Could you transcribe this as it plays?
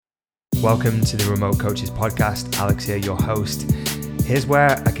Welcome to the Remote Coaches Podcast. Alex here, your host. Here's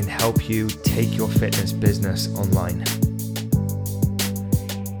where I can help you take your fitness business online.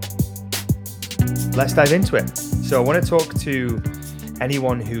 Let's dive into it. So I want to talk to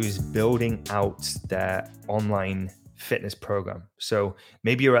anyone who's building out their online fitness program. So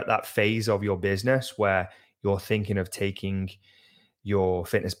maybe you're at that phase of your business where you're thinking of taking your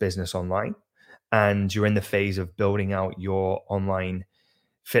fitness business online, and you're in the phase of building out your online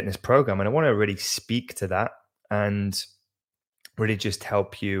fitness program. And I want to really speak to that and really just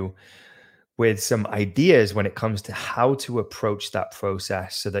help you with some ideas when it comes to how to approach that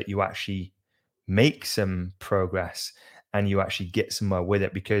process so that you actually make some progress and you actually get somewhere with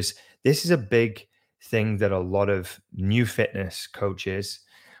it. Because this is a big thing that a lot of new fitness coaches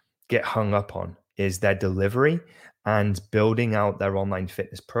get hung up on, is their delivery and building out their online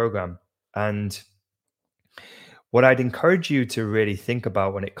fitness program. And what I'd encourage you to really think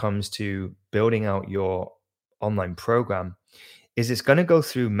about when it comes to building out your online program is it's going to go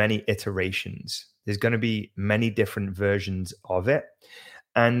through many iterations. There's going to be many different versions of it.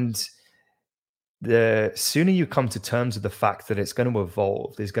 And the sooner you come to terms with the fact that it's going to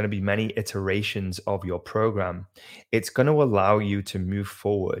evolve, there's going to be many iterations of your program, it's going to allow you to move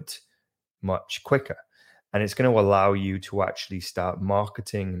forward much quicker. And it's going to allow you to actually start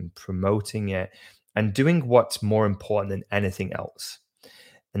marketing and promoting it and doing what's more important than anything else.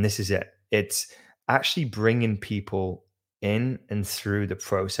 And this is it. It's actually bringing people in and through the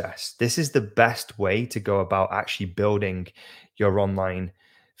process. This is the best way to go about actually building your online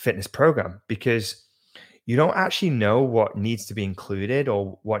fitness program, because you don't actually know what needs to be included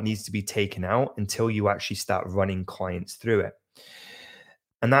or what needs to be taken out until you actually start running clients through it.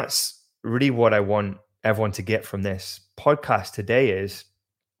 And that's really what I want everyone to get from this podcast today is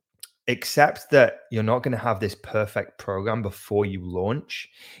accept that you're not going to have this perfect program before you launch.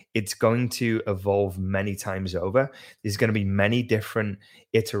 It's going to evolve many times over. There's going to be many different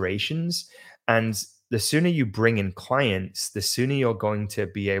iterations. And the sooner you bring in clients, the sooner you're going to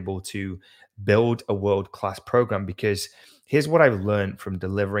be able to build a world-class program. Because here's what I've learned from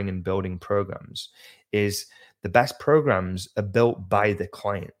delivering and building programs is the best programs are built by the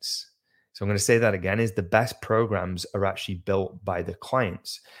clients. So I'm going to say that again, is the best programs are actually built by the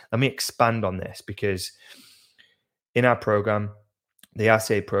clients. Let me expand on this, because in our program, the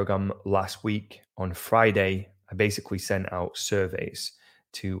RCA program, last week on Friday, I basically sent out surveys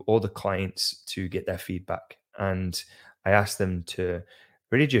to all the clients to get their feedback. And I asked them to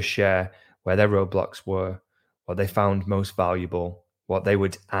really just share where their roadblocks were, what they found most valuable, what they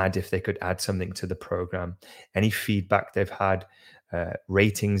would add if they could add something to the program, any feedback they've had,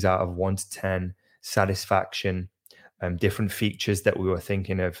 ratings out of 1 to 10, satisfaction, different features that we were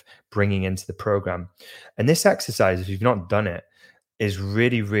thinking of bringing into the program. And this exercise, if you've not done it, is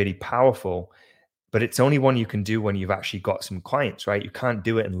really, really powerful, but it's only one you can do when you've actually got some clients, right? You can't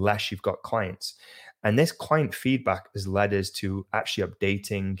do it unless you've got clients. And this client feedback has led us to actually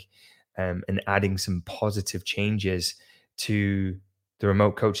updating and adding some positive changes to the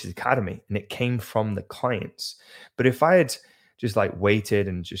Remote Coaches Academy. And it came from the clients. But if I had just like waited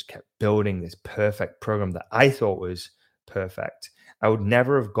and just kept building this perfect program that I thought was perfect, I would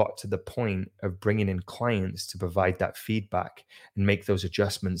never have got to the point of bringing in clients to provide that feedback and make those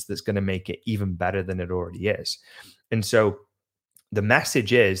adjustments that's going to make it even better than it already is. And so the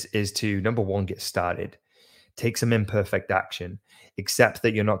message is to, number one, get started, take some imperfect action, accept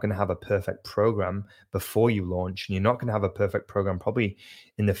that you're not going to have a perfect program before you launch, and you're not going to have a perfect program probably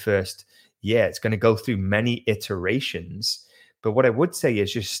in the first year. It's going to go through many iterations. But what I would say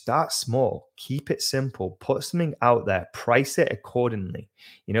is just start small, keep it simple, put something out there, price it accordingly.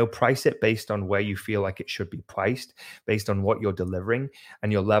 Price it based on where you feel like it should be priced, based on what you're delivering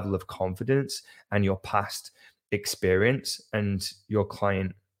and your level of confidence and your past experience and your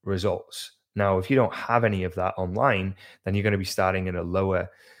client results. Now, if you don't have any of that online, then you're going to be starting at a lower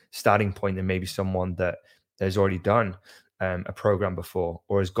starting point than maybe someone that has already done a program before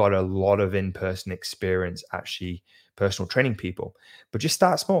or has got a lot of in-person experience actually personal training people. But just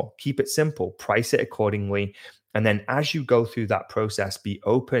start small, keep it simple, price it accordingly. And then as you go through that process, be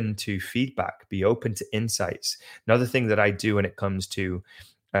open to feedback, be open to insights. Another thing that I do when it comes to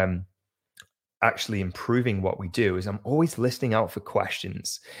actually improving what we do is I'm always listening out for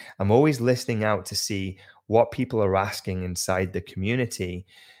questions. I'm always listening out to see what people are asking inside the community,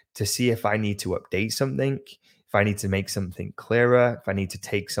 to see if I need to update something, if I need to make something clearer, if I need to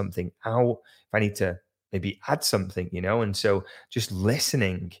take something out, if I need to maybe add something, And so just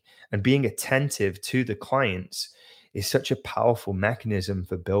listening and being attentive to the clients is such a powerful mechanism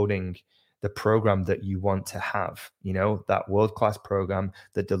for building the program that you want to have, that world-class program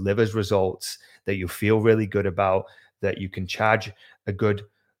that delivers results that you feel really good about, that you can charge a good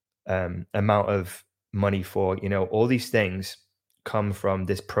amount of money for. All these things come from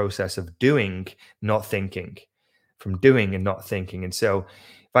this process of doing, not thinking, from doing and not thinking. And so,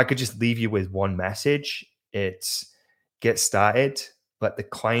 if I could just leave you with one message, it's get started, let the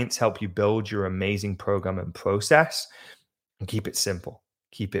clients help you build your amazing program and process, and keep it simple.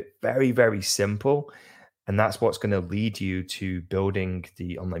 Keep it very, very simple. And that's what's going to lead you to building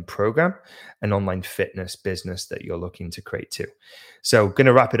the online program and online fitness business that you're looking to create too. So, going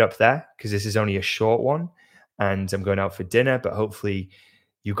to wrap it up there because this is only a short one and I'm going out for dinner, but hopefully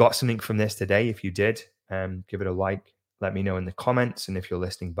you got something from this today. If you did, give it a like, let me know in the comments. And if you're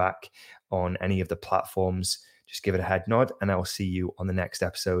listening back on any of the platforms, just give it a head nod and I'll see you on the next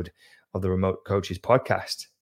episode of the Remote Coaches Podcast.